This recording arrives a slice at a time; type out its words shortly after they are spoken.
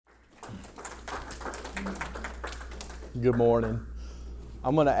Good morning.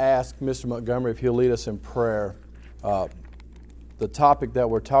 I'm going to ask Mr. Montgomery if he'll lead us in prayer. The topic that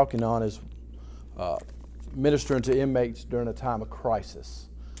we're talking on is ministering to inmates during a time of crisis.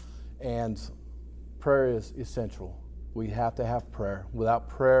 And prayer is essential. We have to have prayer. Without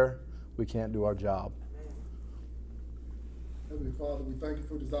prayer, we can't do our job. Heavenly Father, we thank you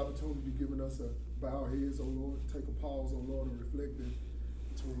for this opportunity you've given us to bow our heads, O Lord, take a pause, O Lord, and reflect and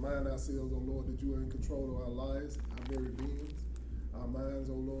to remind ourselves, O Lord, that you are in control of our lives, our very beings, our minds,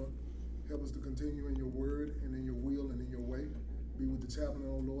 O Lord. Help us to continue in your word and in your will and in your way. Be with the chaplain,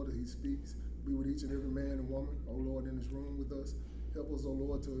 O Lord, as he speaks. Be with each and every man and woman, O Lord, in this room with us. Help us, O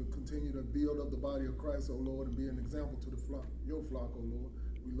Lord, to continue to build up the body of Christ, O Lord, and be an example to the flock, your flock, O Lord.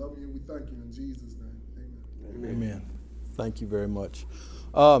 We love you and we thank you in Jesus' name. Amen. Amen. Thank you very much.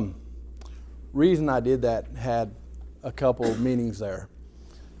 Reason I did that had a couple of meanings there.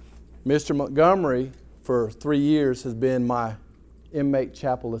 Mr. Montgomery, for 3 years, has been my inmate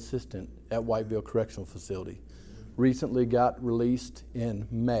chapel assistant at Whiteville Correctional Facility. Recently got released in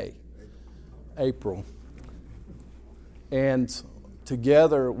April. And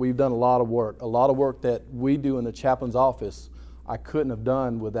together we've done a lot of work that we do in the chaplain's office I couldn't have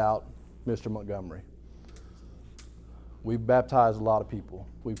done without Mr. Montgomery. We've baptized a lot of people.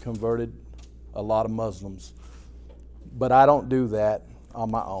 We've converted a lot of Muslims. But I don't do that on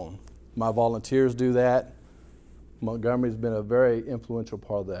my own. My volunteers do that. Montgomery's been a very influential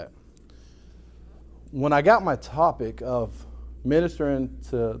part of that. When I got my topic of ministering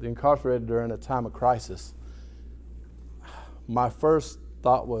to the incarcerated during a time of crisis, my first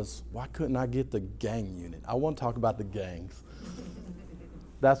thought was, why couldn't I get the gang unit? I want to talk about the gangs.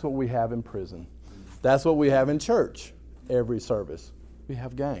 That's what we have in prison. That's what we have in church. Every service, we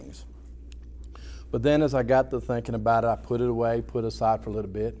have gangs. But then as I got to thinking about it, I put it away, put it aside for a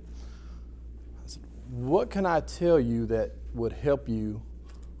little bit. I said, what can I tell you that would help you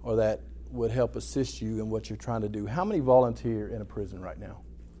or that would help assist you in what you're trying to do? How many volunteer in a prison right now?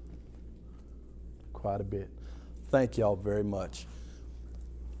 Quite a bit. Thank y'all very much.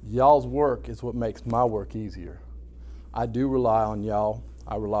 Y'all's work is what makes my work easier. I do rely on y'all.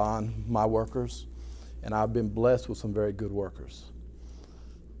 I rely on my workers. And I've been blessed with some very good workers.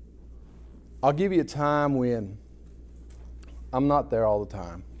 I'll give you a time when I'm not there all the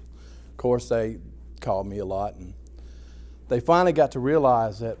time. Of course, they call me a lot. And they finally got to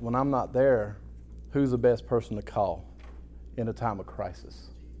realize that when I'm not there, who's the best person to call in a time of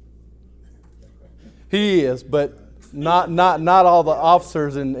crisis? He is, but not all the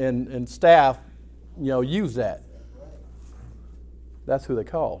officers and staff, use that. That's who they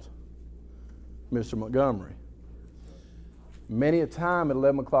called. Mr. Montgomery. Many a time at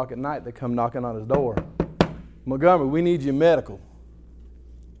 11 o'clock at night, they come knocking on his door. Montgomery, we need you in medical.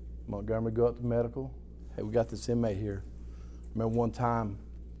 Montgomery go up to medical. Hey, we got this inmate here. Remember one time,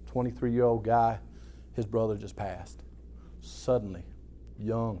 23-year-old guy, his brother just passed. Suddenly,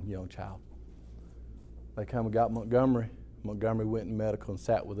 young child. They come and got Montgomery. Montgomery went in medical and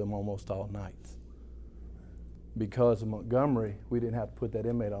sat with him almost all night. Because of Montgomery, we didn't have to put that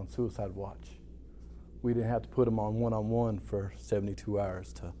inmate on suicide watch. We didn't have to put him on one-on-one for 72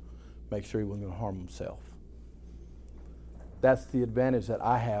 hours to make sure he wasn't going to harm himself. That's the advantage that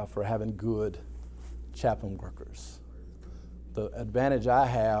I have for having good chaplain workers. The advantage I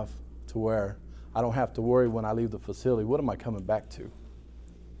have to where I don't have to worry when I leave the facility, what am I coming back to?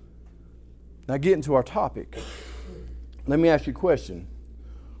 Now getting to our topic, let me ask you a question.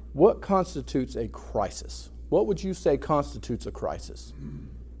 What constitutes a crisis? What would you say constitutes a crisis?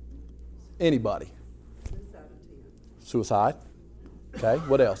 Anybody? Suicide. Okay,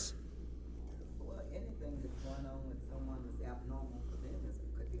 what else? Well, anything that's going on with someone that's abnormal for them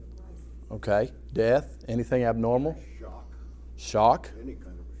could be a crisis. Okay, death, anything abnormal? Shock. Any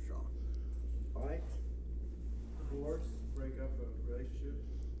kind of a shock. Fight. Divorce. Break up a relationship.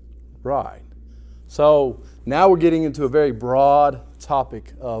 Right. So now we're getting into a very broad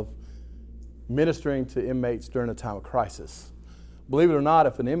topic of ministering to inmates during a time of crisis. Believe it or not,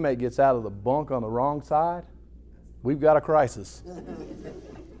 if an inmate gets out of the bunk on the wrong side, we've got a crisis.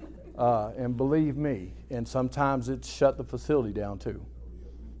 And believe me, and sometimes it's shut the facility down too.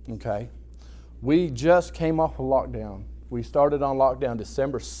 Okay? We just came off a lockdown. We started on lockdown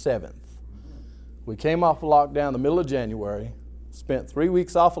December 7th. We came off of lockdown in the middle of January, spent 3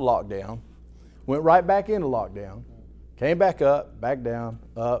 weeks off of lockdown, went right back into lockdown, came back up, back down,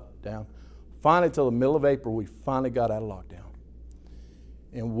 up, down. Finally, till the middle of April, we finally got out of lockdown.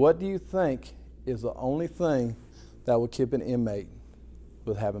 And what do you think is the only thing that will keep an inmate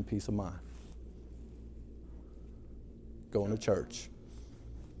with having peace of mind? Going to church.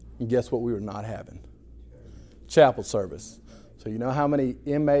 And guess what we were not having? chapel service. So you know how many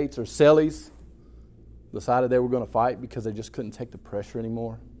inmates or cellies decided they were going to fight because they just couldn't take the pressure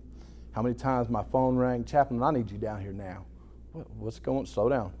anymore? How many times my phone rang, Chaplain, I need you down here now. Slow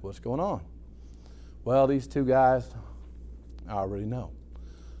down, what's going on? Well, these two guys, I already know.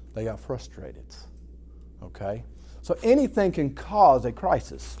 They got frustrated, okay? So anything can cause a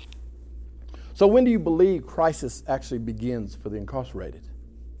crisis. So when do you believe crisis actually begins for the incarcerated?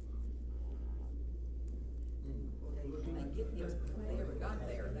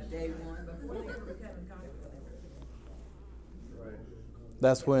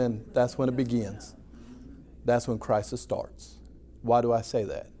 That's when it begins. That's when crisis starts. Why do I say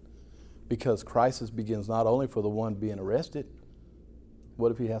that? Because crisis begins not only for the one being arrested.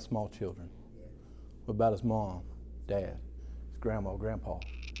 What if he has small children? What about his mom, dad, his grandma, grandpa?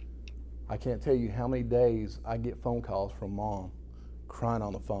 I can't tell you how many days I get phone calls from mom crying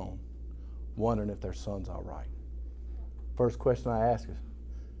on the phone, wondering if their son's all right. First question I ask is,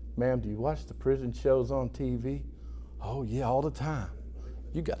 ma'am, do you watch the prison shows on TV? Oh, yeah, all the time.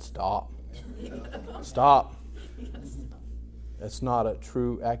 You got to stop. Stop. That's not a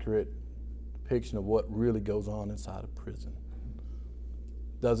true, accurate depiction of what really goes on inside a prison.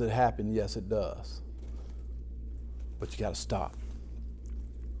 Does it happen? Yes, it does. But you got to stop.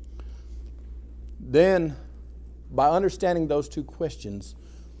 Then, by understanding those two questions,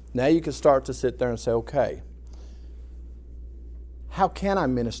 now you can start to sit there and say, okay, how can I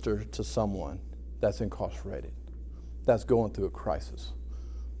minister to someone that's incarcerated, that's going through a crisis?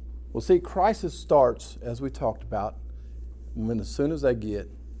 Well, see, crisis starts, as we talked about, as soon as they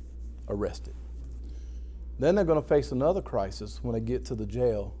get arrested. Then they're going to face another crisis when they get to the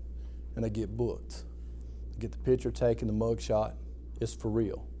jail and they get booked. They get the picture taken, the mug shot. It's for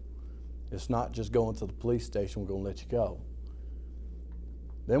real. It's not just going to the police station, we're going to let you go.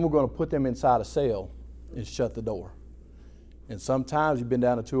 Then we're going to put them inside a cell and shut the door. And sometimes you've been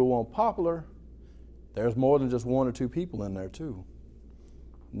down to 201 Poplar, there's more than just one or two people in there too.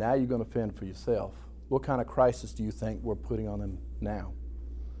 Now you're going to fend for yourself. What kind of crisis do you think we're putting on them now?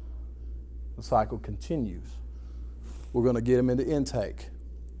 The cycle continues. We're going to get them into intake.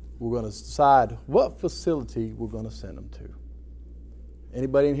 We're going to decide what facility we're going to send them to.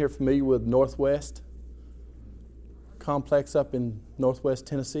 Anybody in here familiar with Northwest Complex up in Northwest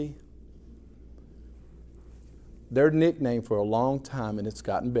Tennessee? Their nickname for a long time, and it's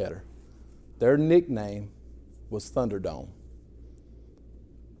gotten better, their nickname was Thunderdome.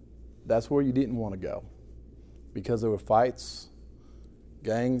 That's where you didn't want to go because there were fights,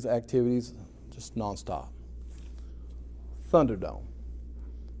 gangs, activities, just nonstop. Thunderdome.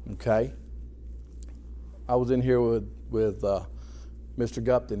 Okay? I was in here with Mr.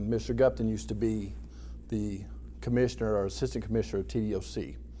 Gupton. Mr. Gupton used to be the commissioner or assistant commissioner of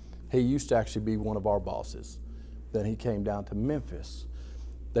TDOC. He used to actually be one of our bosses. Then he came down to Memphis.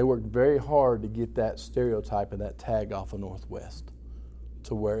 They worked very hard to get that stereotype and that tag off of Northwest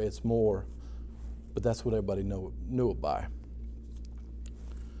to where it's more, but that's what everybody knew it by.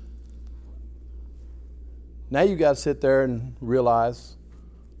 Now you got to sit there and realize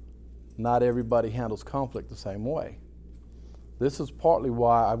not everybody handles conflict the same way. This is partly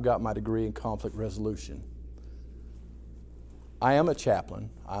why I've got my degree in conflict resolution. I am a chaplain.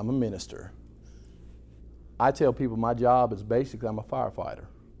 I'm a minister. I tell people my job is basically I'm a firefighter.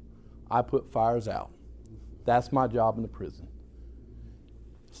 I put fires out. That's my job in the prison.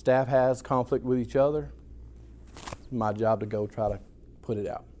 Staff has conflict with each other. It's my job to go try to put it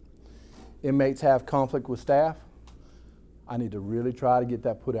out. Inmates have conflict with staff. I need to really try to get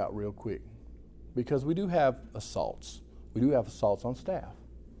that put out real quick because we do have assaults. We do have assaults on staff.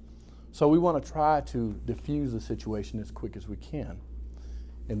 So we want to try to diffuse the situation as quick as we can.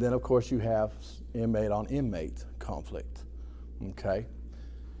 And then, of course, you have inmate on inmate conflict. Okay?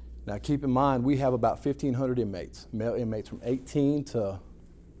 Now, keep in mind, we have about 1,500 inmates, male inmates from 18 to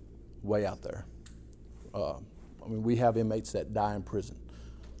way out there. We have inmates that die in prison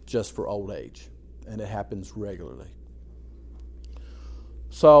just for old age, and it happens regularly.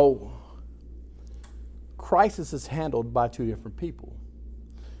 So, crisis is handled by two different people.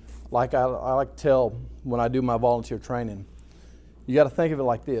 Like I like to tell when I do my volunteer training, you got to think of it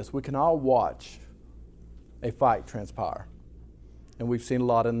like this. We can all watch a fight transpire. And we've seen a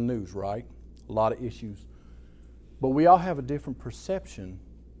lot in the news, right? A lot of issues. But we all have a different perception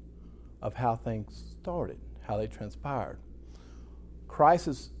of how things started, how they transpired.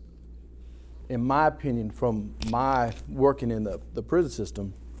 Crisis, in my opinion, from my working in the prison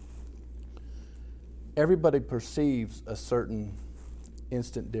system, everybody perceives a certain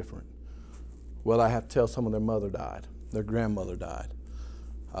instant different. Well, I have to tell someone their mother died, their grandmother died.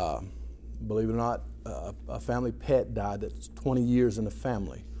 Believe it or not, a family pet died that's 20 years in the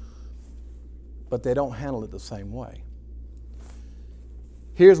family, but they don't handle it the same way.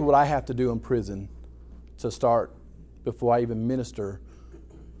 Here's what I have to do in prison to start before I even minister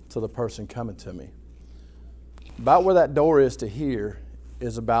to the person coming to me. About where that door is to here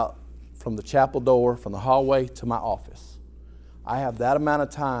is about from the chapel door, from the hallway to my office. I have that amount of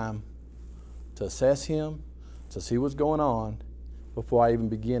time to assess him, to see what's going on, before I even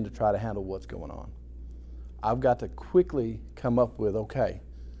begin to try to handle what's going on. I've got to quickly come up with, okay,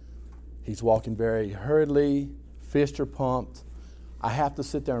 he's walking very hurriedly, fists are pumped. I have to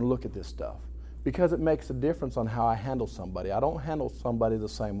sit there and look at this stuff because it makes a difference on how I handle somebody. I don't handle somebody the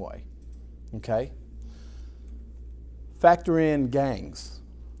same way, okay? Factor in gangs.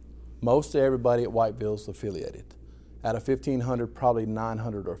 Most everybody at Whiteville is affiliated. Out of 1,500, probably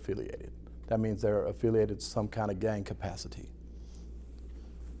 900 are affiliated. That means they're affiliated to some kind of gang capacity.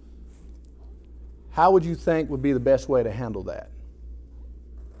 How would you think would be the best way to handle that?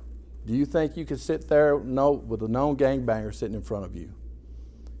 Do you think you could sit there with a known gangbanger sitting in front of you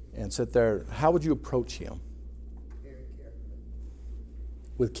and sit there? How would you approach him? Very carefully.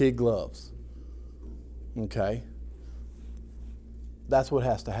 With kid gloves. Okay. That's what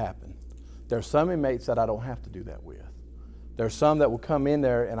has to happen. There's some inmates that I don't have to do that with. There's some that will come in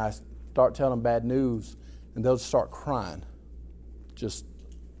there and I start telling them bad news and they'll start crying. Just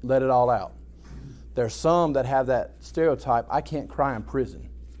let it all out. There's some that have that stereotype, I can't cry in prison.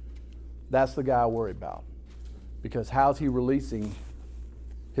 That's the guy I worry about. Because how's he releasing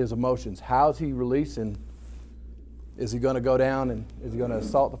his emotions? How's he releasing? Is he going to go down and is he going to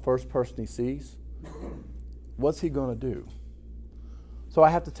assault the first person he sees? What's he going to do? So I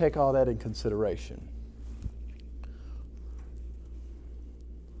have to take all that in consideration.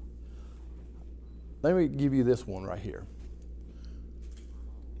 Let me give you this one right here.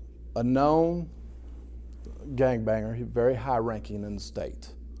 A known gangbanger, very high ranking in the state.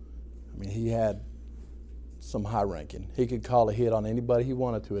 I mean, he had some high ranking. He could call a hit on anybody he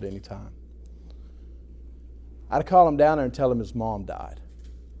wanted to at any time. I'd call him down there and tell him his mom died.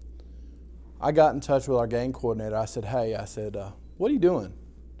 I got in touch with our gang coordinator. I said, hey, what are you doing?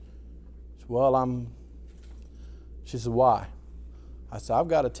 She said, well, She said, why? I said, I've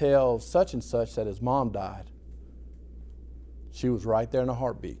got to tell such and such that his mom died. She was right there in a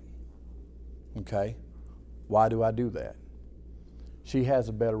heartbeat. Okay? Why do I do that? She has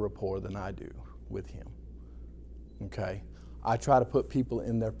a better rapport than I do with him. Okay? I try to put people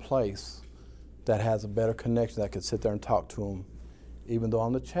in their place that has a better connection, that could sit there and talk to them. Even though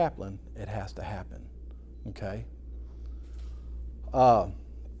I'm the chaplain, it has to happen. Okay?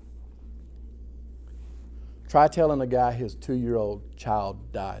 Try telling a guy his 2-year-old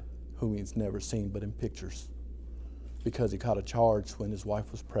child died, whom he's never seen but in pictures, because he caught a charge when his wife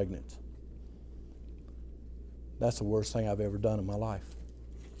was pregnant. That's the worst thing I've ever done in my life.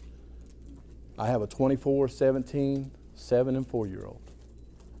 I have a 24, 17, 7, and 4-year-old.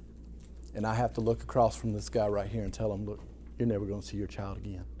 And I have to look across from this guy right here and tell him, look, you're never going to see your child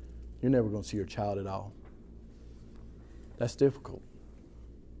again. You're never going to see your child at all. That's difficult.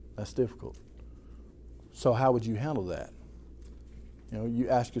 That's difficult. So how would you handle that? You know, you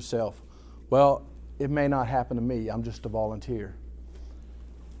ask yourself, well, it may not happen to me. I'm just a volunteer.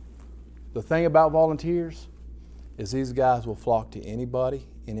 The thing about volunteers is these guys will flock to anybody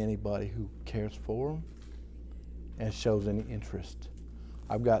and anybody who cares for them and shows any interest.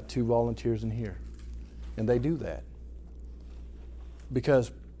 I've got 2 volunteers in here, and they do that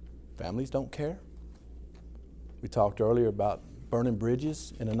because families don't care. We talked earlier about burning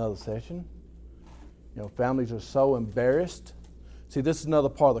bridges in another session. You know, families are so embarrassed. See, this is another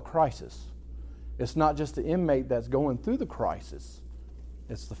part of the crisis. It's not just the inmate that's going through the crisis.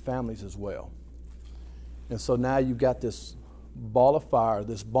 It's the families as well. And so now you've got this ball of fire,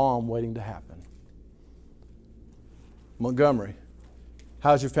 this bomb waiting to happen. Montgomery,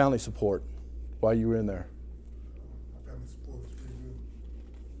 how's your family support while you were in there? My family support was pretty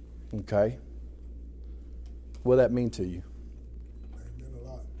good. Okay. What did that mean to you? It meant a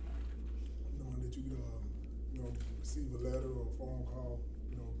lot. Knowing that you could, receive a letter or a phone call,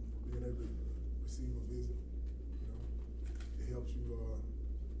 being able to receive a visit, it helps you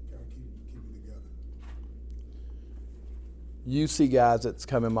kind of keep it together. You see guys that's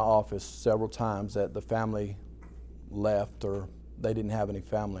come in my office several times that the family left or they didn't have any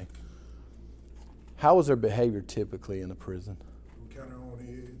family. How was their behavior typically in the prison? We're kind of on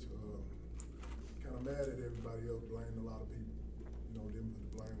edge, kind of mad at everybody else, blaming a lot of people. Didn't put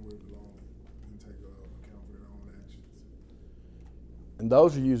the blame where it belonged, didn't take account for their own actions. And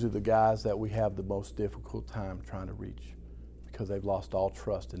those are usually the guys that we have the most difficult time trying to reach because they've lost all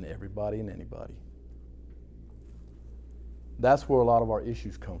trust in everybody and anybody. That's where a lot of our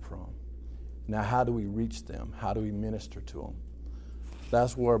issues come from. Now, how do we reach them? How do we minister to them?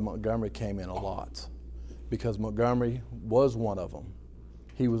 That's where Montgomery came in a lot, because Montgomery was one of them.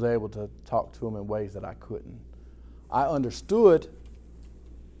 He was able to talk to them in ways that I couldn't. I understood,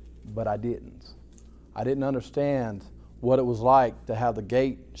 but I didn't. I didn't understand what it was like to have the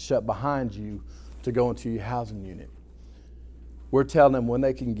gate shut behind you to go into your housing unit. We're telling them when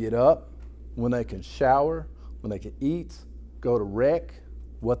they can get up, when they can shower, when they can eat, go to rec,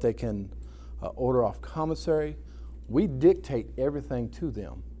 what they can order off commissary. We dictate everything to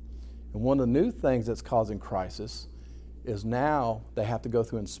them. And one of the new things that's causing crisis is now they have to go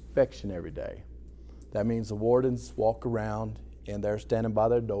through inspection every day. That means the wardens walk around and they're standing by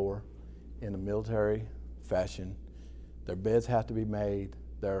their door in a military fashion. Their beds have to be made,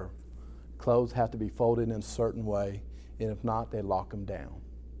 their clothes have to be folded in a certain way, and if not, they lock them down.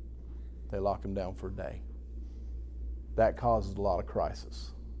 They lock them down for a day. That causes a lot of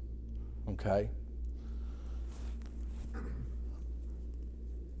crisis. Okay?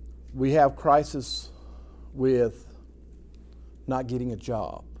 We have crisis with not getting a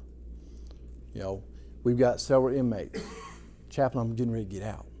job. You know, we've got several inmates. Chaplain, I'm getting ready to get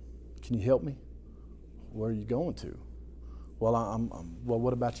out. Can you help me? Where are you going to? Well, well,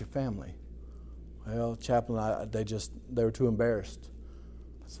 what about your family? Well, Chaplain, they were too embarrassed.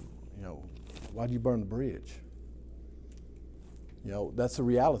 I said, you know, why do you burn the bridge? You know, that's the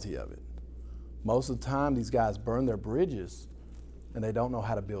reality of it. Most of the time, these guys burn their bridges and they don't know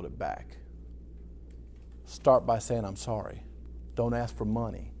how to build it back. Start by saying, I'm sorry. Don't ask for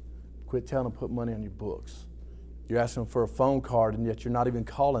money. Quit telling them to put money on your books. You're asking them for a phone card, and yet you're not even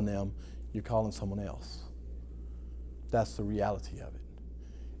calling them. You're calling someone else. That's the reality of it.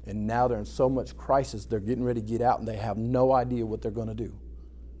 And now they're in so much crisis, they're getting ready to get out, and they have no idea what they're going to do.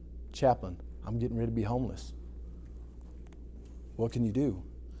 Chaplain, I'm getting ready to be homeless. What can you do?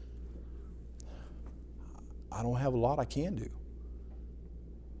 I don't have a lot I can do.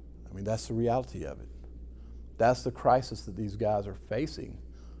 I mean, that's the reality of it. That's the crisis that these guys are facing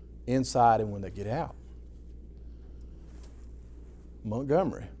inside and when they get out.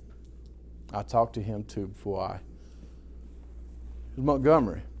 Montgomery. I talked to him too before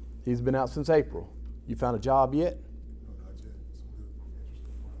Montgomery. He's been out since April. You found a job yet? No, not yet. Some good,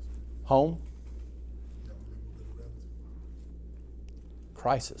 interesting process. Home? Yeah, I'm living with a relative.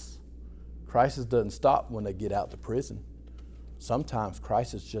 Crisis. Crisis doesn't stop when they get out to prison. Sometimes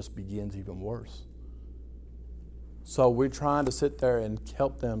crisis just begins even worse. So we're trying to sit there and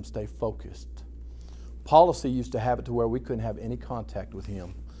help them stay focused. Policy used to have it to where we couldn't have any contact with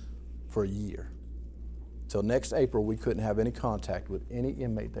him for a year. Till next April, we couldn't have any contact with any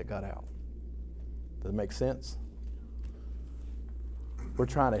inmate that got out. Does it make sense? We're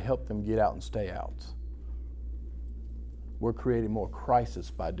trying to help them get out and stay out. We're creating more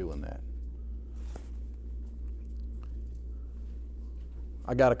crisis by doing that.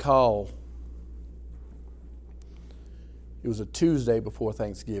 I got a call. It was a Tuesday before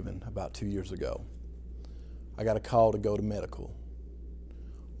Thanksgiving, about 2 years ago. I got a call to go to medical.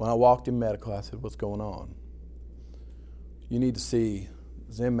 When I walked in medical, I said, what's going on? You need to see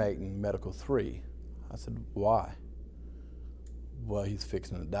this inmate in medical 3. I said, why? Well, he's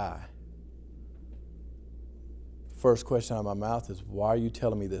fixing to die. First question out of my mouth is, why are you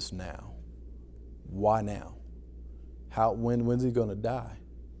telling me this now? Why now? When's he going to die?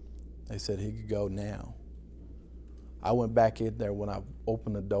 They said he could go now. I went back in there. When I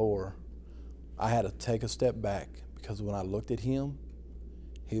opened the door, I had to take a step back because when I looked at him,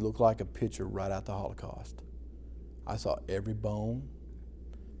 he looked like a picture right out the Holocaust. I saw every bone.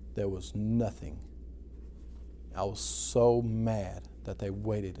 There was nothing. I was so mad that they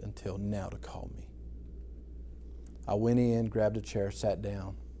waited until now to call me. I went in, grabbed a chair, sat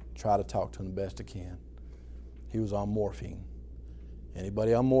down, tried to talk to him the best I can. He was on morphine.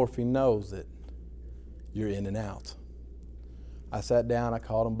 Anybody on morphine knows that you're in and out. I sat down, I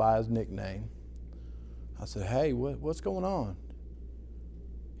called him by his nickname. I said, hey, what's going on?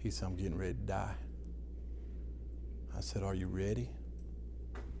 He said, I'm getting ready to die. I said, are you ready?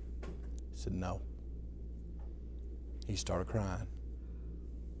 He said, no. He started crying,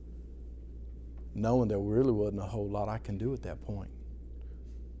 knowing there really wasn't a whole lot I can do at that point.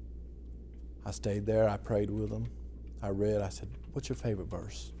 I stayed there, I prayed with him. I read, I said, what's your favorite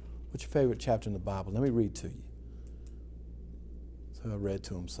verse? What's your favorite chapter in the Bible? Let me read to you. So I read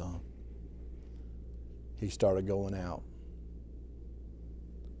to him some. He started going out.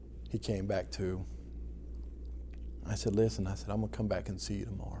 He came back to. I said, listen, I'm going to come back and see you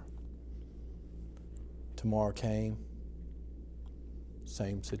tomorrow. Tomorrow came,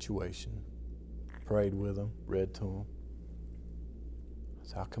 same situation. Prayed with him, read to him.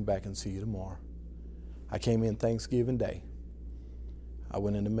 said, I'll come back and see you tomorrow. I came in Thanksgiving Day. I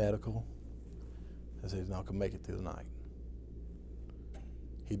went into medical. I said, he's not going to make it through the night.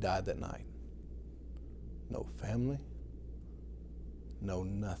 He died that night. No family, no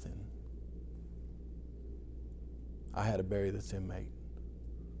nothing. I had to bury this inmate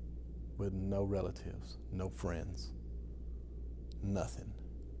with no relatives, no friends, nothing.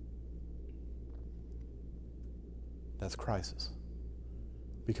 That's crisis.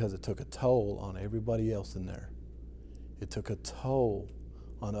 Because it took a toll on everybody else in there. It took a toll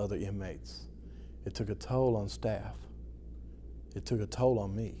on other inmates. It took a toll on staff. It took a toll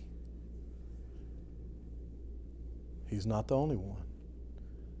on me. He's not the only one.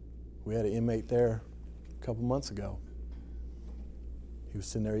 We had an inmate there a couple months ago. He was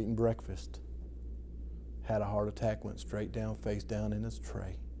sitting there eating breakfast. Had a heart attack, went straight down, face down in his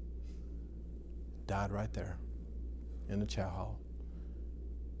tray. Died right there in the chow hall.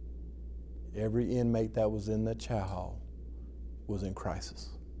 Every inmate that was in that chow hall was in crisis.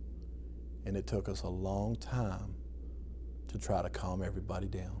 And it took us a long time to try to calm everybody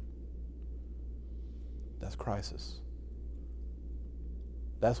down. That's crisis.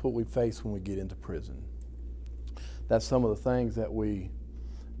 That's what we face when we get into prison. That's some of the things that we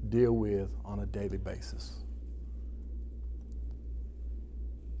deal with on a daily basis.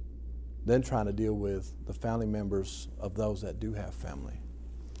 Then trying to deal with the family members of those that do have family.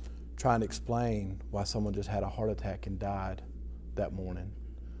 Trying to explain why someone just had a heart attack and died that morning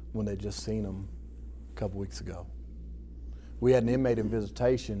when they just seen them a couple weeks ago. We had an inmate in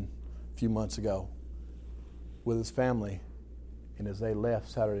visitation a few months ago with his family, and as they left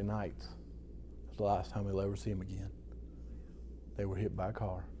Saturday night, it was the last time we'll ever see him again. They were hit by a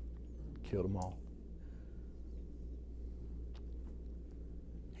car, killed them all.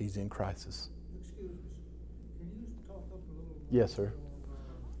 He's in crisis. Excuse me, can you talk up a little more? Yes, sir.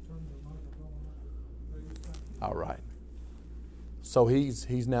 Turn the microphone up. There you go. All right. So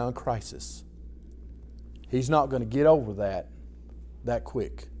he's now in crisis. He's not going to get over that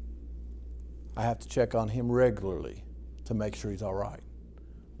quick. I have to check on him regularly to make sure he's all right.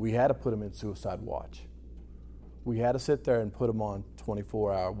 We had to put him in suicide watch. We had to sit there and put him on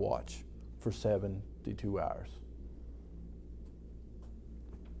 24-hour watch for 72 hours.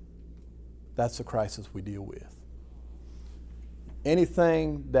 That's the crisis we deal with.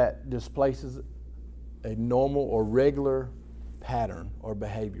 Anything that displaces a normal or regular pattern or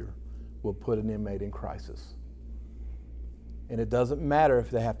behavior will put an inmate in crisis. And it doesn't matter if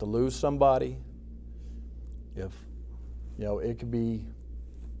they have to lose somebody, if, it could be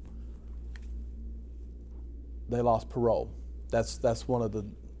they lost parole. That's one of the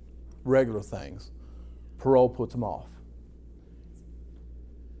regular things. Parole puts them off.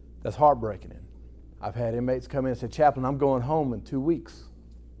 That's heartbreaking. I've had inmates come in and say, Chaplain, I'm going home in 2 weeks.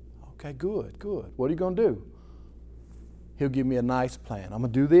 Okay, good. What are you going to do? He'll give me a nice plan. I'm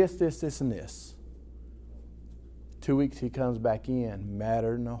going to do this, and this. 2 weeks he comes back in,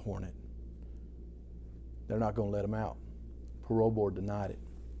 madder than a hornet. They're not going to let him out. Parole board denied it.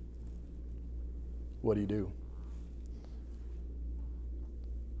 What do you do?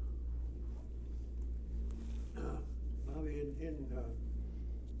 Bobby,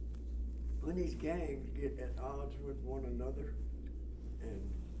 when these gangs get at odds with one another and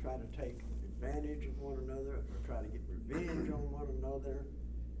try to take advantage of one another or try to get revenge on one another,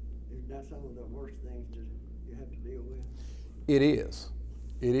 is that some of the worst things that you have to deal with? It is.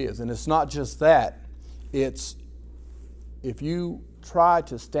 And it's not just that. It's if you try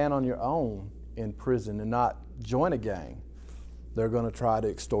to stand on your own in prison and not join a gang, they're going to try to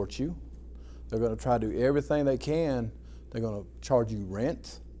extort you. They're going to try to do everything they can. They're going to charge you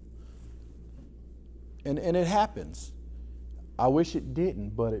rent. And it happens. I wish it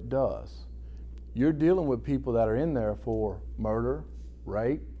didn't, but it does. You're dealing with people that are in there for murder,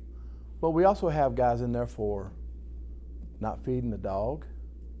 rape, but we also have guys in there for not feeding the dog,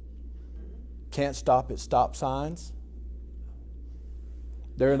 can't stop at stop signs.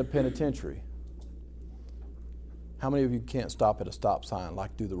 They're in the penitentiary. How many of you can't stop at a stop sign,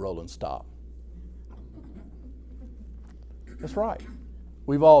 like do the roll and stop? That's right.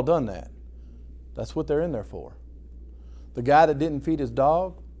 We've all done that. That's what they're in there for. The guy that didn't feed his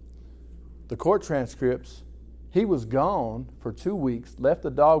dog, the court transcripts, he was gone for 2 weeks, left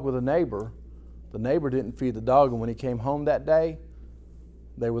the dog with a neighbor. The neighbor didn't feed the dog, and when he came home that day,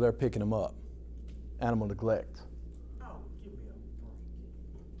 they were there picking him up. Animal neglect.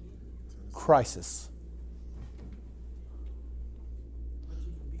 Crisis.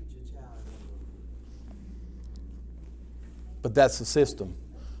 But that's the system.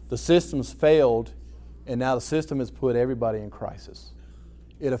 The system's failed, and now the system has put everybody in crisis.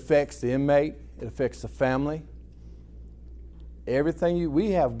 It affects the inmate. It affects the family.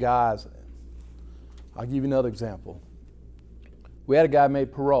 We have guys. I'll give you another example. We had a guy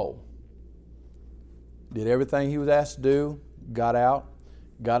made parole. Did everything he was asked to do, got out,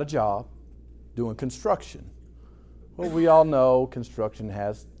 got a job doing construction. Well, we all know construction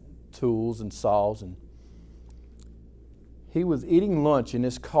has tools and saws, and he was eating lunch in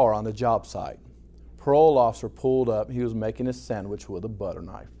his car on the job site. Parole officer pulled up. He was making a sandwich with a butter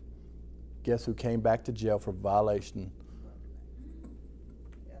knife. Guess who came back to jail for violation?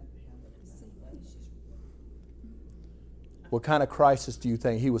 What kind of crisis do you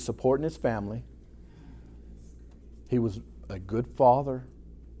think? He was supporting his family. He was a good father.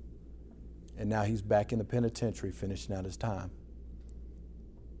 And now he's back in the penitentiary finishing out his time.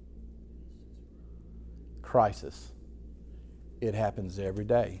 Crisis. It happens every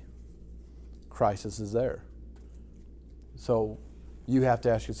day. Crisis is there. So you have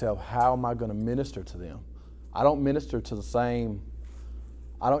to ask yourself, how am I going to minister to them? I don't minister to the same,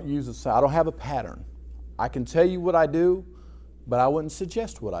 I don't have a pattern. I can tell you what I do, but I wouldn't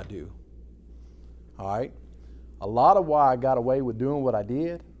suggest what I do. All right? A lot of why I got away with doing what I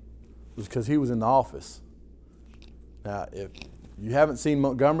did was because he was in the office. Now, if you haven't seen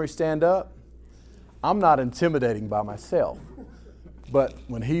Montgomery stand up, I'm not intimidating by myself. But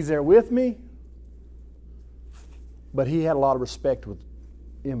when he's there with me, but he had a lot of respect with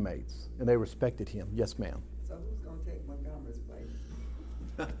inmates, and they respected him. Yes, ma'am. So who's gonna take Montgomery's place?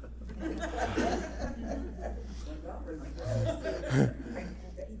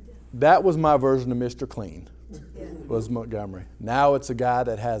 That was my version of Mr. Clean, was Montgomery. Now it's a guy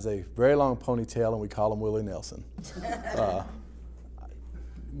that has a very long ponytail, and we call him Willie Nelson.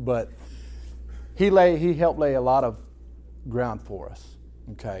 But he helped lay a lot of ground for us,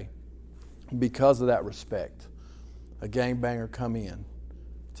 okay, because of that respect. A gangbanger come in,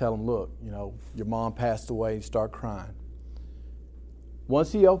 tell him, look, your mom passed away, you start crying.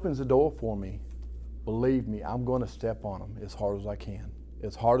 Once he opens the door for me, believe me, I'm going to step on him as hard as I can,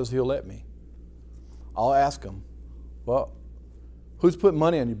 as hard as he'll let me. I'll ask him, well, who's putting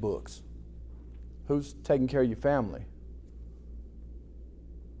money on your books? Who's taking care of your family?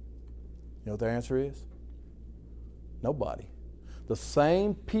 You know what their answer is? Nobody. The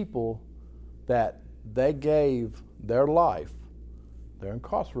same people that they gave their life, they're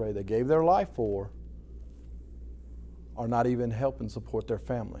incarcerated, they gave their life for, are not even helping support their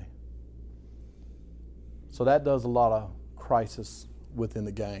family. So that does a lot of crisis within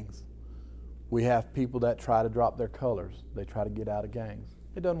the gangs. We have people that try to drop their colors. They try to get out of gangs.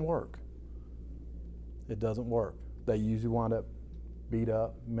 It doesn't work. It doesn't work. They usually wind up beat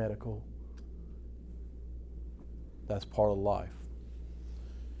up, medical. That's part of life.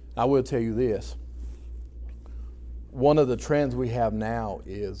 I will tell you this. One of the trends we have now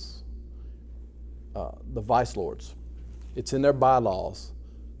is the vice lords. It's in their bylaws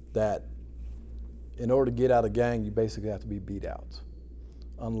that in order to get out of a gang, you basically have to be beat out,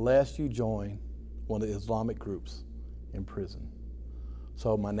 unless you join one of the Islamic groups in prison.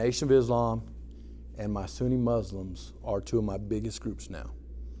 So my Nation of Islam and my Sunni Muslims are two of my biggest groups now,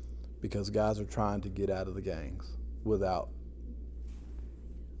 because guys are trying to get out of the gangs without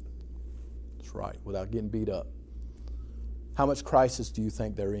getting beat up. How much crisis do you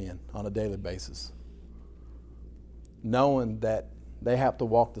think they're in on a daily basis? Knowing that they have to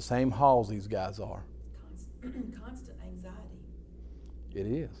walk the same halls these guys are. Constant anxiety. It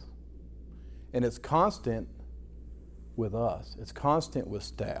is. And it's constant with us. It's constant with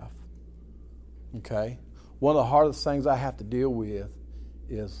staff. Okay? One of the hardest things I have to deal with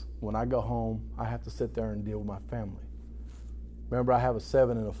is when I go home, I have to sit there and deal with my family. Remember, I have a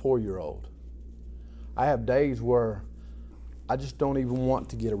 7 and a 4-year-old. I have days where I just don't even want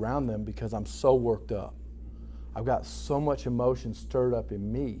to get around them because I'm so worked up. I've got so much emotion stirred up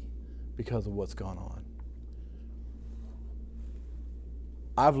in me because of what's gone on.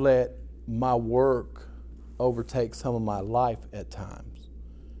 I've let my work overtake some of my life at times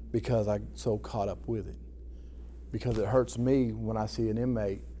because I'm so caught up with it. Because it hurts me when I see an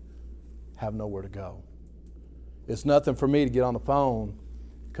inmate have nowhere to go. It's nothing for me to get on the phone,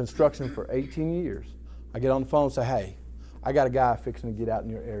 construction for 18 years. I get on the phone and say, hey, I got a guy fixing to get out in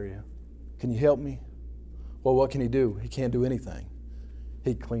your area. Can you help me? Well, what can he do? He can't do anything.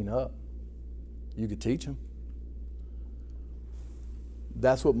 He'd clean up. You could teach him.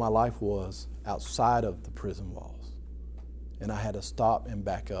 That's what my life was outside of the prison walls. And I had to stop and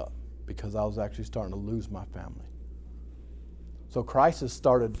back up because I was actually starting to lose my family. So crisis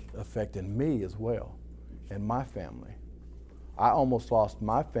started affecting me as well and my family. I almost lost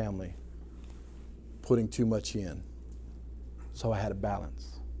my family putting too much in. So I had a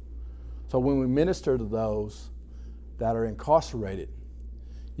balance. So when we minister to those that are incarcerated,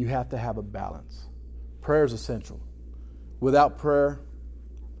 you have to have a balance. Prayer is essential. Without prayer,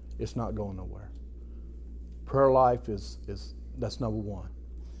 it's not going nowhere. Prayer life is that's number one.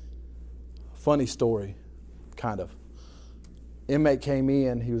 Funny story, kind of. Inmate came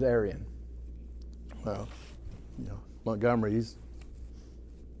in, he was Aryan. Well, Montgomery, he's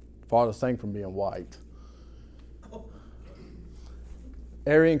farthest thing from being white.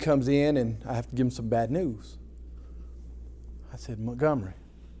 Aryan comes in, and I have to give him some bad news. I said, Montgomery,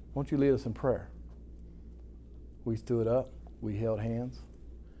 won't you lead us in prayer? We stood up, we held hands,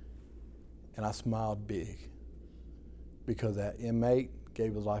 and I smiled big because that inmate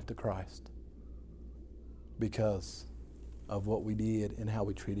gave his life to Christ because of what we did and how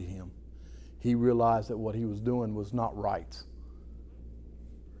we treated him. He realized that what he was doing was not right.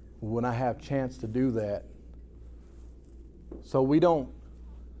 When I have a chance to do that, so we don't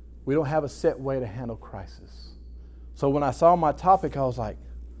have a set way to handle crisis. So when I saw my topic, I was like,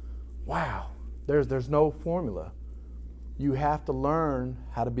 wow, there's no formula. You have to learn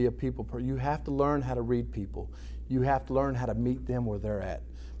how to be a people person. You have to learn how to read people. You have to learn how to meet them where they're at,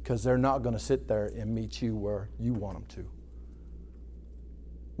 because they're not going to sit there and meet you where you want them to.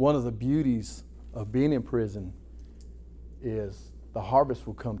 One of the beauties of being in prison is the harvest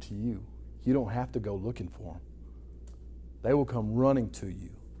will come to you. You don't have to go looking for them. They will come running to you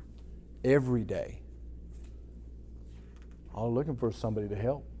every day. All they're looking for is somebody to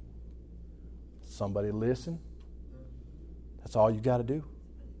help, somebody to listen. That's all you got to do.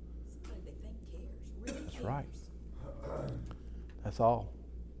 Somebody they think cares, really That's cares. right. That's all.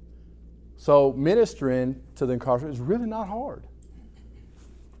 So ministering to the incarcerated is really not hard.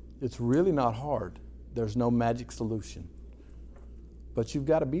 It's really not hard. There's no magic solution. But you've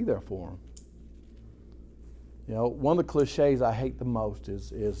got to be there for them. You know, one of the cliches I hate the most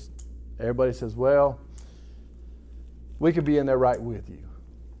is everybody says, well, we could be in there right with you.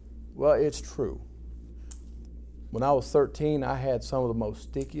 Well, it's true. When I was 13, I had some of the most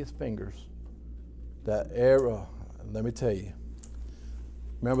stickiest fingers that ever, let me tell you.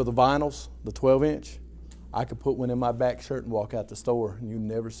 Remember the vinyls, the 12-inch? I could put one in my back shirt and walk out the store and you'd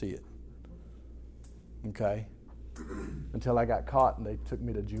never see it. Okay? Until I got caught and they took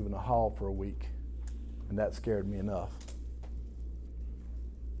me to juvenile hall for a week. And that scared me enough.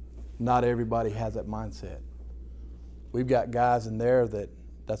 Not everybody has that mindset. We've got guys in there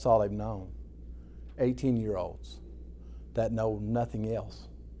that's all they've known. 18-year-olds that know nothing else.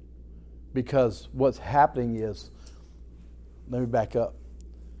 Because what's happening is, let me back up.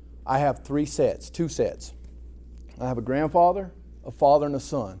 I have two sets. I have a grandfather, a father, and a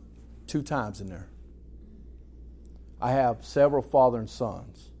son, 2 times in there. I have several father and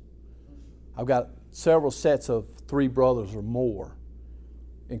sons. I've got several sets of 3 brothers or more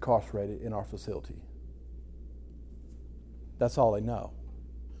incarcerated in our facility. That's all they know.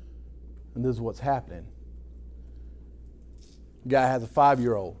 And this is what's happening. Guy has a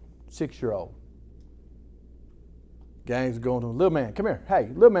 5-year-old, 6-year-old. Gang's going to him, little man, come here. Hey,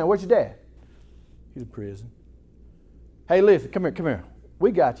 little man, where's your dad? He's in prison. Hey, listen, come here.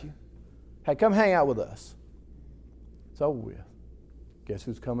 We got you. Hey, come hang out with us. It's over with. Guess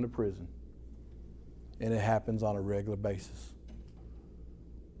who's coming to prison? And it happens on a regular basis.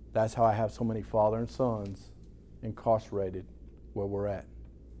 That's how I have so many father and sons incarcerated where we're at.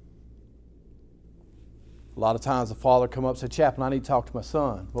 A lot of times the father come up and say, Chaplain, I need to talk to my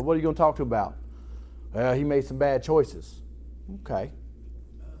son. Well, what are you going to talk to him about? Well, he made some bad choices. Okay.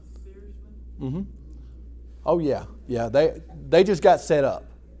 Seriously? Mm-hmm. Oh, yeah. Yeah, they just got set up.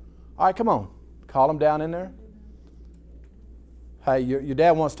 All right, come on. Call him down in there. Hey, your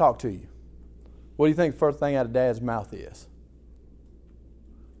dad wants to talk to you. What do you think the first thing out of Dad's mouth is?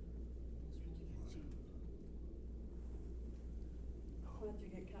 Why'd you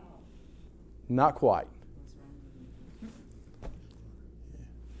get called? Not quite. What's wrong with you?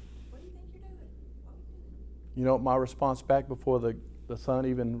 What do you think you're doing? What are you doing? You know what my response back before the son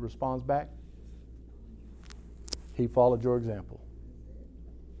even responds back? He followed your example.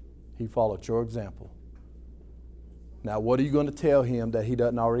 He followed your example. Now, what are you going to tell him that he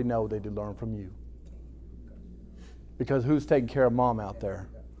doesn't already know that he learned from you? Because who's taking care of mom out there?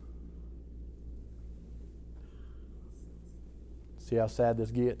 See how sad this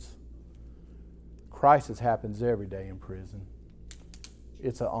gets? Crisis happens every day in prison.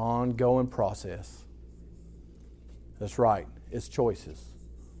 It's an ongoing process. That's right. It's choices.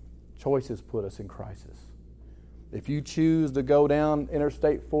 Choices put us in crisis. If you choose to go down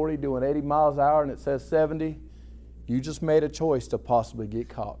Interstate 40 doing 80 miles an hour and it says 70, you just made a choice to possibly get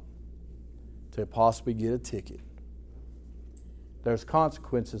caught, to possibly get a ticket. There's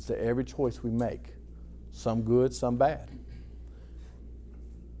consequences to every choice we make. Some good, some bad. Okay,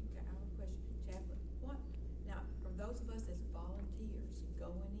 I have a question, Chaplain. What, now, for those of us as volunteers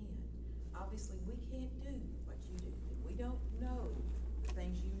going in, obviously we can't do what you do. We don't know the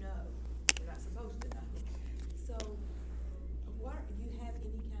things you know. We're not supposed to know. So, do you have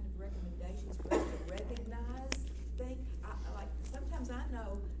any kind of recommendations for us to recognize things? Like, sometimes I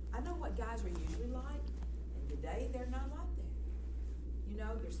know what guys are usually like, and today they're not like that. You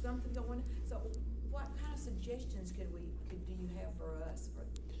know, there's something going on. So, what kind of suggestions do you have for us for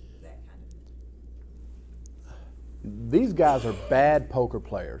that kind of? These guys are bad poker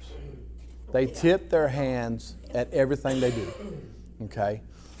players. They tip their hands at everything they do. Okay?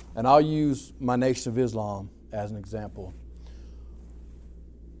 And I'll use my Nation of Islam as an example.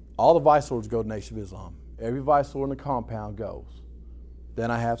 All the vice lords go to Nation of Islam. Every vice lord in the compound goes.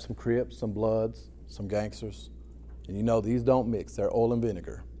 Then I have some Crips, some Bloods, some gangsters. And you know these don't mix. They're oil and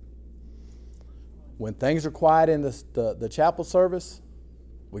vinegar. When things are quiet in the chapel service,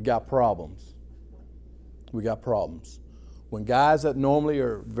 we got problems. We got problems. When guys that normally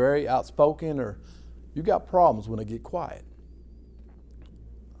are very outspoken, you got problems when they get quiet.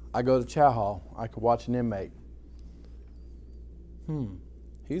 I go to chow hall. I could watch an inmate.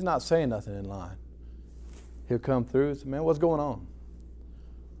 He's not saying nothing in line. He'll come through and say, man, what's going on?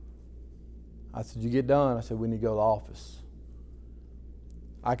 I said, you get done? I said, we need to go to the office.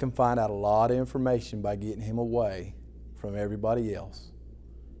 I can find out a lot of information by getting him away from everybody else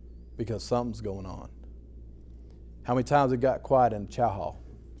because something's going on. How many times it got quiet in the chow hall?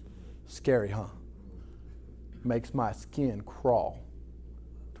 Scary, huh? Makes my skin crawl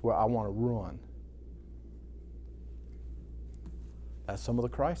to where I want to run. That's some of the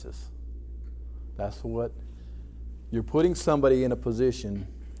crisis. That's what you're putting somebody in a position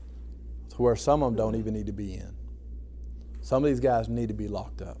to where some of them don't even need to be in. Some of these guys need to be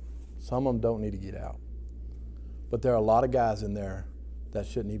locked up. Some of them don't need to get out. But there are a lot of guys in there that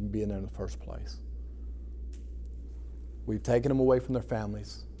shouldn't even be in there in the first place. We've taken them away from their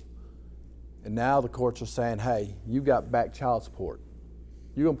families. And now the courts are saying, hey, you got back child support.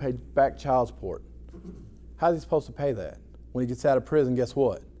 You're going to pay back child support. How's he supposed to pay that? When he gets out of prison, guess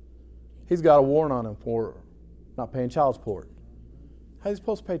what? He's got a warrant on him for not paying child support. How's he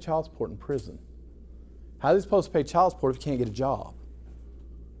supposed to pay child support in prison? How's he supposed to pay child support if he can't get a job?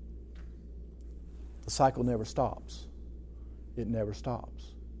 The cycle never stops. It never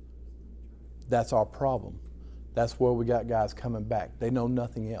stops. That's our problem. That's where we got guys coming back. They know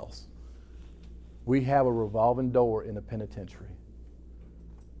nothing else. We have a revolving door in the penitentiary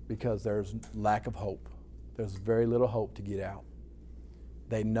because there's lack of hope. There's very little hope to get out.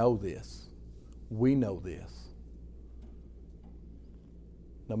 They know this. We know this.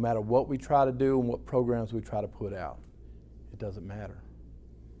 No matter what we try to do and what programs we try to put out, it doesn't matter.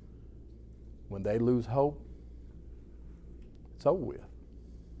 When they lose hope, it's over with.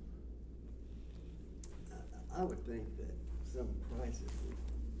 I would think that some crisis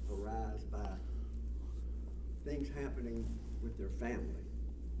would arise by things happening with their family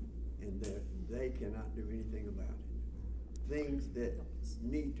and that they cannot do anything about it. Things that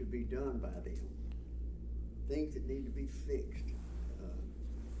need to be done by them. Things that need to be fixed.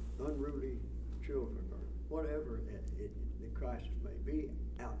 Unruly children or whatever the crisis may be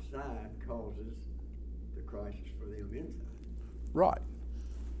outside causes the crisis for them inside. Right.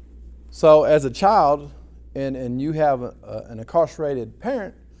 So as a child, and you have an incarcerated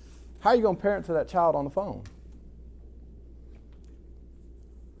parent, how are you going to parent to that child on the phone?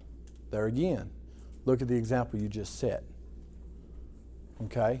 There again, look at the example you just set.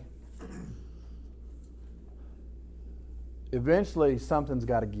 Okay? Eventually, something's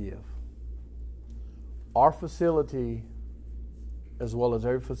got to give. Our facility, as well as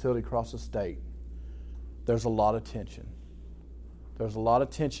every facility across the state, there's a lot of tension. There's a lot of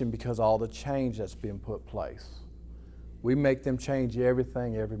tension because of all the change that's being put in place. We make them change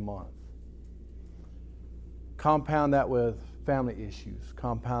everything every month. Compound that with family issues.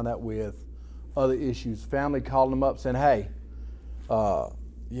 Compound that with other issues. Family calling them up saying, hey,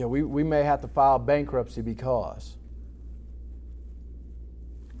 we may have to file bankruptcy because.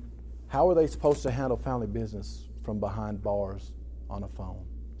 How are they supposed to handle family business from behind bars on a phone?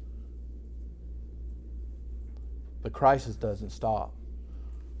 The crisis doesn't stop.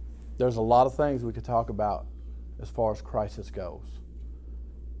 There's a lot of things we could talk about as far as crisis goes.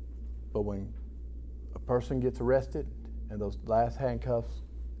 But when a person gets arrested and those last handcuffs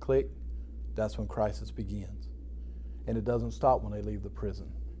click, that's when crisis begins. And it doesn't stop when they leave the prison.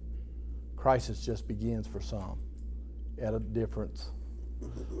 Crisis just begins for some at a difference.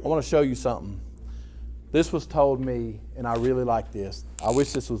 I want to show you something. This was told me, and I really like this. I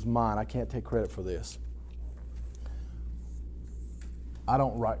wish this was mine. I can't take credit for this. I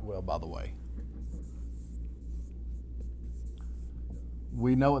don't write well, by the way.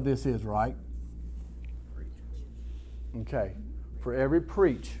 We know what this is, right? Okay. For every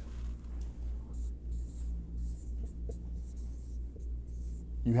preach,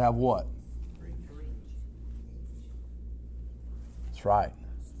 you have what? That's right.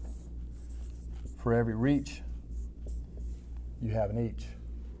 For every reach, you have an each.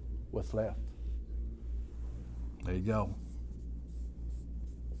 What's left? There you go.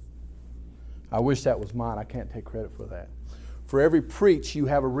 I wish that was mine. I can't take credit for that. For every preach, you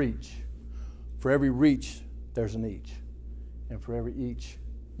have a reach. For every reach, there's an each. And for every each,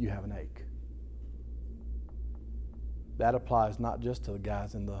 you have an ache. That applies not just to the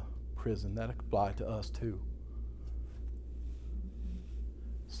guys in the prison. That applies to us too.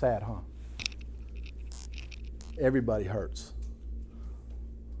 Sad, huh? Everybody hurts.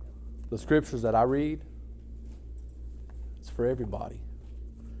 The scriptures that I read, it's for everybody.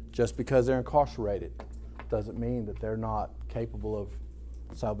 Just because they're incarcerated doesn't mean that they're not capable of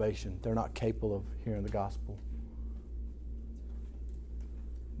salvation. They're not capable of hearing the gospel.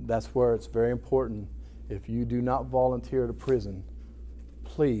 That's where it's very important. If you do not volunteer to prison,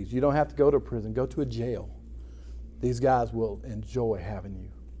 please, you don't have to go to a prison. Go to a jail. These guys will enjoy having you.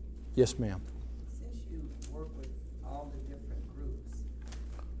 Yes, ma'am. Since you work with all the different groups,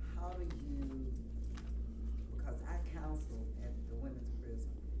 how do you, because I counsel at the women's prison,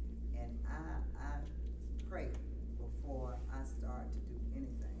 and I pray before I start to do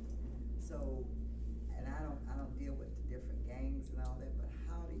anything. So, and I don't deal with the different gangs and all that, but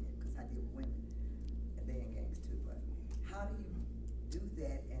how do you, because I deal with women, and they in gangs too, but how do you do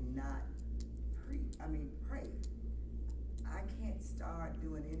that and not pray? I can't start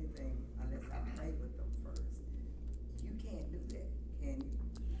doing anything unless I pray with them first. You can't do that, can you?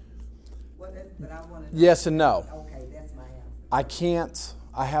 Well, but I want to know. Yes and no. Okay, that's my answer. I can't.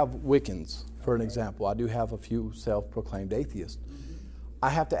 I have Wiccans, for an example. I do have a few self-proclaimed atheists. Mm-hmm. I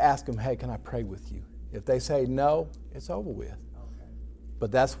have to ask them, hey, can I pray with you? If they say no, it's over with. Okay.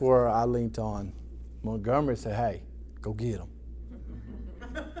 But that's where I leaned on Montgomery. Said, hey, go get them.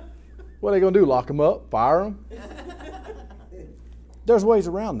 What are they going to do, lock them up, fire them? There's ways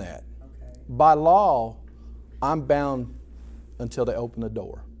around that. Okay. By law, I'm bound until they open the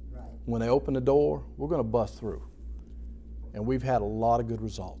door. Right. When they open the door, we're going to bust through. And we've had a lot of good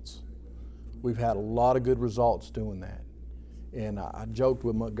results. We've had a lot of good results doing that. And I joked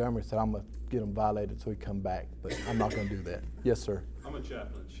with Montgomery, said I'm going to get him violated so he come back, but I'm not going to do that. Yes, sir. I'm a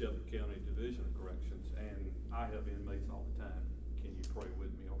chaplain at Shelby County Division of Corrections, and I have inmates all the time. Can you pray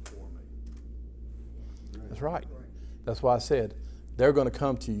with me or for me? That's right. That's why I said they're going to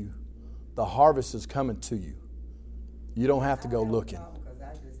come to you. The harvest is coming to you. You don't have to go looking. Because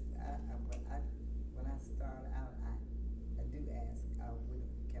when I start out, I do ask,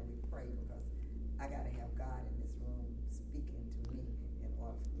 can we pray? Because I got to have God in this room speaking to me in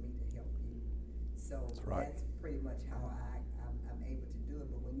order for me to help you. So That's right. That's pretty much how I'm able to do it.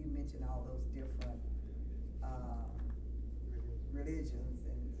 But when you mention all those different religions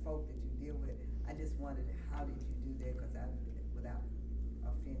and folk that you deal with, I just wondered, how did you do that? Because without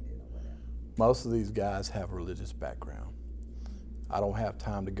offending or whatever. Most of these guys have a religious background. I don't have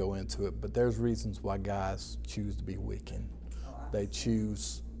time to go into it, but there's reasons why guys choose to be Wiccan. They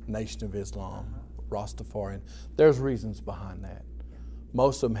choose Nation of Islam, Rastafarian. There's reasons behind that.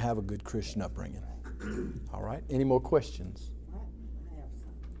 Most of them have a good Christian upbringing. All right. Any more questions? I have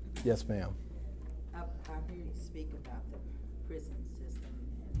some. Yes, ma'am. I hear you speak about the prison system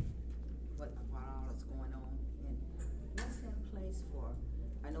and what all is going on. And what's in place for,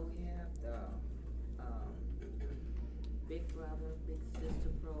 I know we have the Big Brother, Big Sister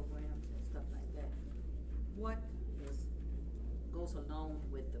programs and stuff like that. What goes along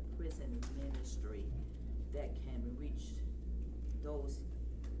with the prison ministry that can reach those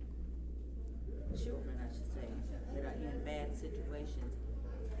children, I should say, that are in bad situations,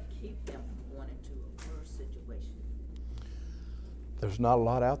 keep them from going into a worse situation? There's not a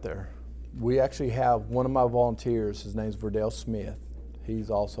lot out there. We actually have one of my volunteers, his name's Verdell Smith. He's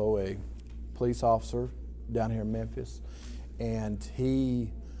also a police officer down here in Memphis, and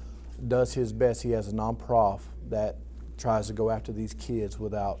he does his best. He has a non-prof that tries to go after these kids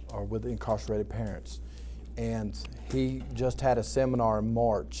with incarcerated parents. And he just had a seminar in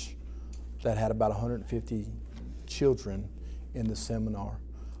March that had about 150 children in the seminar.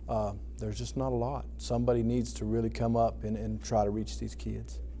 There's just not a lot. Somebody needs to really come up and try to reach these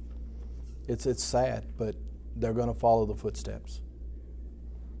kids. It's sad, but they're going to follow the footsteps.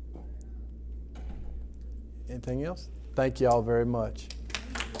 Anything else? Thank you all very much.